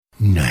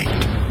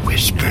Night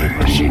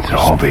Whispers. Needs a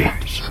hobby.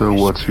 So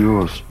what's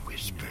yours?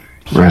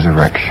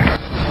 Resurrection.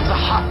 It's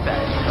a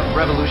hotbed of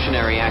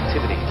revolutionary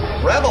activity.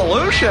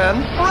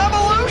 Revolution?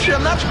 Revolution?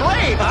 That's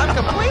great. I'm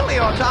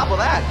completely on top of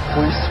that.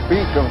 We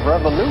speak of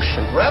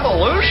revolution.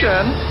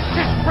 Revolution?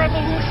 This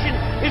revolution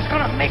is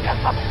gonna make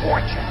us a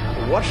fortune.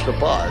 What's the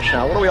buzz?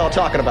 Now, what are we all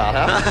talking about,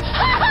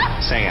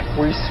 huh? Say it.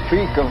 We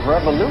speak of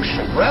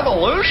revolution.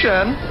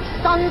 Revolution?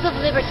 Sons of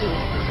Liberty.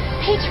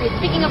 Patriots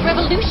speaking of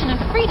revolution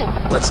and freedom.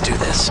 Let's do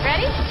this.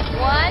 Ready?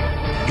 1.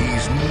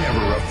 He's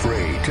never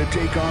afraid to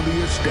take on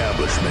the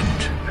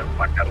establishment.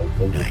 Night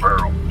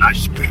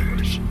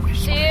Whispers.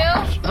 2.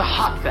 It's a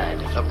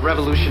hotbed of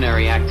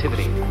revolutionary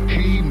activity.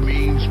 He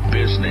means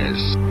business.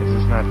 Is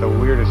this not the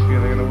weirdest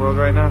feeling in the world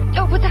right now?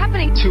 Oh, what's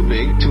happening? Too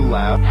big, too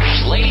loud.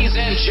 Ladies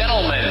and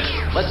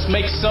gentlemen, let's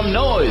make some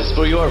noise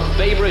for your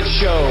favorite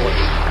show.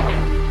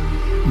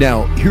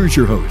 Now, here's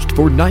your host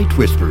for Night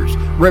Whispers,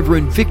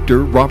 Reverend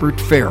Victor Robert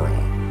Farrell.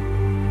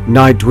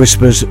 Night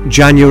Whispers,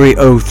 January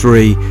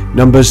 03,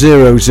 number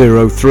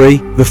 003,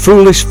 The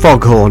Foolish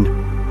Foghorn,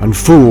 and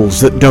Fools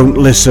That Don't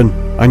Listen,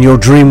 and your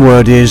dream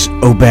word is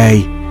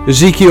obey.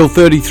 Ezekiel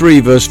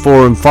 33 verse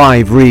 4 and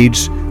 5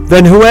 reads,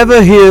 Then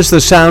whoever hears the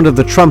sound of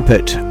the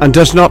trumpet and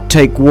does not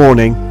take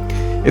warning,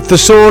 if the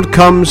sword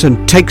comes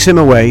and takes him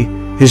away,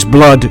 his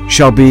blood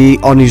shall be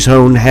on his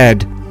own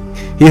head.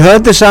 He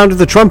heard the sound of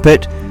the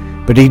trumpet,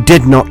 but he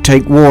did not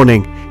take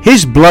warning.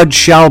 His blood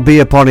shall be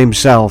upon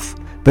himself,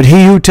 but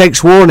he who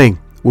takes warning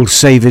will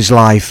save his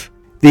life.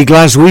 The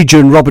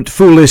Glaswegian Robert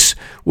Foulis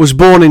was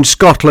born in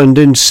Scotland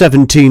in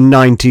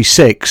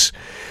 1796.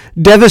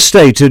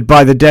 Devastated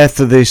by the death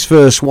of his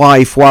first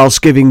wife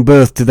whilst giving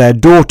birth to their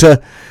daughter,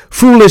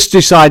 Foulis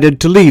decided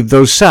to leave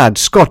those sad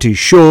Scottish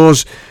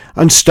shores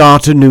and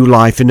start a new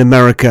life in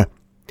America.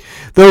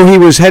 Though he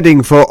was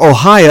heading for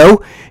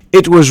Ohio,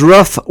 it was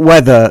rough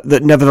weather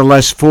that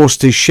nevertheless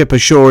forced his ship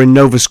ashore in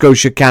Nova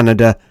Scotia,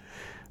 Canada.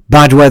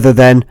 Bad weather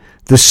then,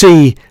 the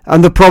sea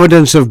and the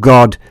providence of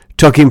God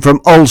took him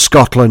from Old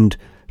Scotland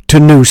to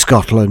New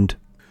Scotland.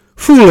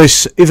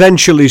 Foulis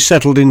eventually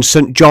settled in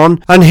St.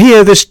 John, and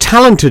here this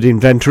talented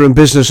inventor and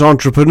business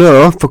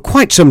entrepreneur for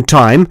quite some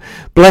time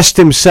blessed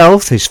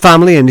himself, his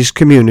family and his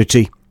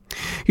community.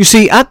 You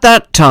see, at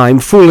that time,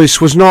 Foulis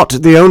was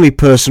not the only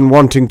person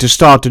wanting to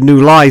start a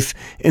new life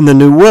in the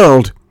New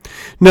World.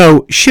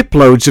 No,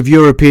 shiploads of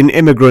European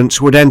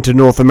immigrants would enter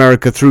North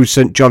America through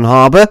St. John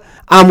Harbour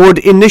and would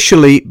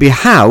initially be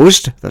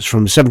housed, that's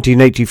from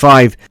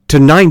 1785 to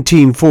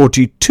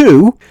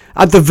 1942,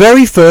 at the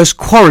very first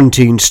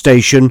quarantine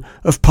station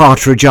of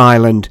Partridge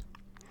Island.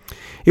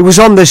 It was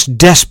on this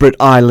desperate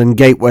island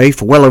gateway,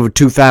 for well over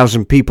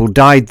 2,000 people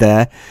died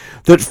there,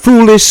 that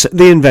Foulis,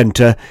 the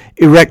inventor,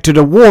 erected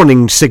a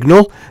warning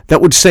signal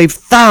that would save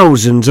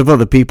thousands of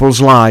other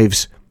people's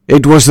lives.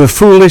 It was the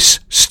Foulis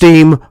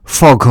Steam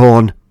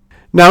Foghorn.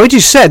 Now, it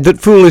is said that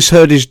Foulis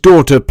heard his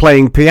daughter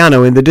playing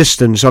piano in the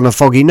distance on a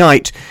foggy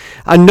night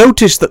and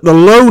noticed that the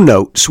low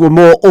notes were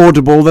more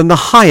audible than the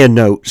higher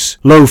notes.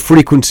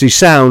 Low-frequency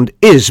sound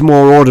is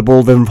more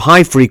audible than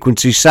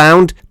high-frequency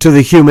sound to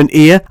the human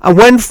ear, and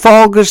when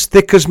fog as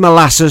thick as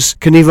molasses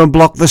can even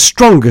block the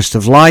strongest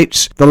of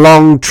lights, the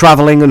long,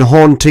 travelling and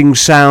haunting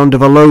sound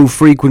of a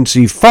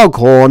low-frequency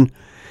foghorn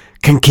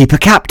can keep a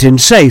captain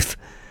safe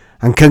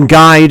and can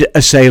guide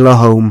a sailor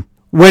home.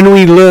 When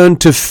we learn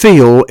to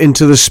feel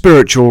into the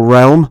spiritual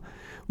realm,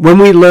 when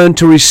we learn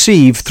to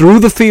receive through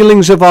the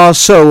feelings of our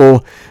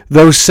soul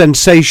those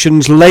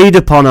sensations laid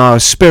upon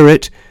our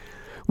spirit,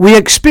 we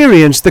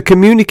experience the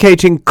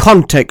communicating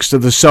context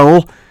of the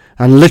soul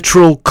and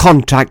literal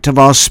contact of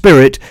our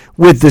spirit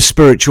with the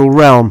spiritual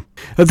realm.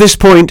 At this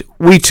point,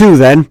 we too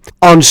then,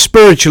 on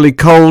spiritually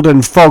cold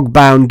and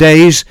fog-bound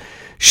days,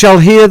 shall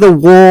hear the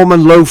warm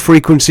and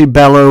low-frequency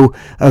bellow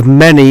of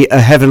many a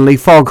heavenly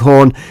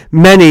foghorn,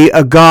 many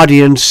a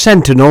guardian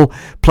sentinel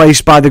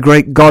placed by the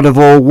great God of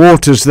all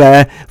waters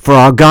there for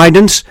our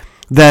guidance,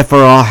 there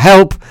for our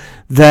help,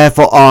 there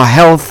for our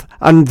health,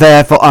 and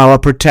there for our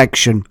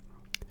protection.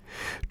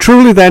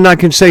 Truly then I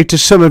can say to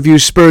some of you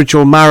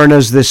spiritual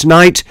mariners this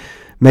night,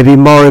 maybe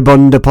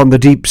moribund upon the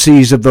deep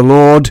seas of the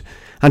Lord,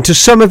 and to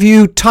some of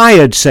you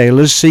tired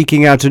sailors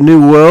seeking out a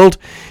new world,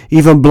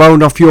 even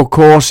blown off your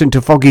course into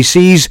foggy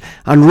seas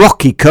and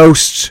rocky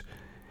coasts,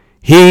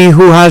 he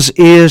who has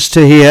ears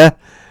to hear,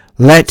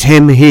 let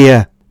him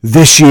hear.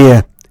 This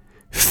year,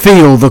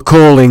 feel the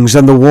callings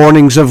and the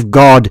warnings of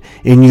God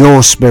in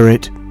your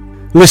spirit.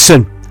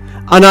 Listen,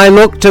 and I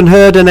looked and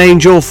heard an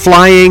angel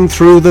flying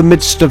through the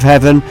midst of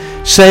heaven,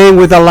 saying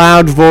with a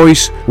loud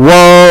voice,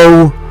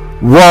 Woe,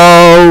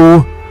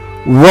 woe,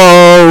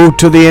 woe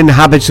to the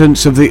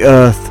inhabitants of the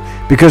earth,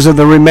 because of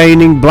the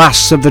remaining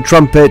blasts of the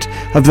trumpet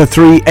of the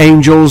 3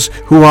 angels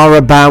who are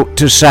about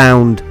to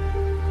sound.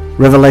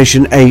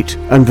 Revelation 8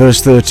 and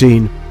verse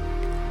 13.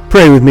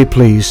 Pray with me,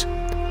 please.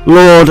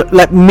 Lord,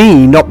 let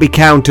me not be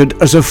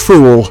counted as a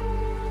fool.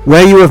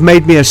 Where you have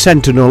made me a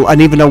sentinel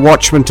and even a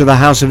watchman to the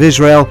house of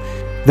Israel,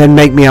 then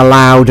make me a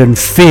loud and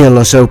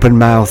fearless open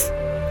mouth.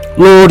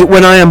 Lord,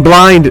 when I am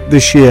blind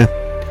this year,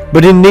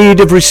 but in need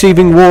of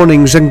receiving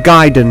warnings and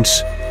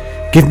guidance.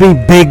 Give me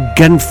big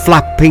and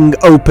flapping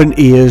open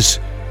ears.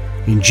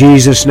 In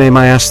Jesus' name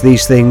I ask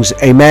these things.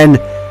 Amen,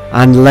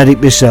 and let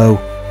it be so.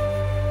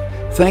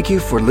 Thank you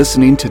for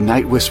listening to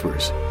Night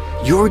Whispers,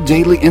 your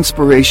daily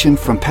inspiration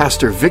from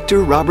Pastor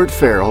Victor Robert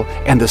Farrell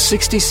and the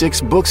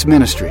 66 Books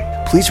Ministry.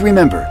 Please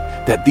remember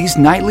that these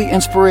nightly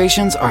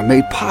inspirations are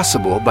made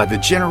possible by the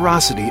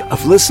generosity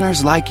of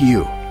listeners like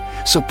you.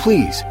 So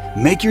please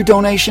make your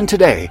donation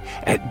today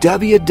at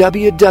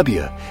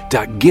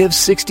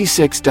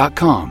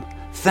www.give66.com.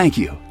 Thank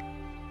you.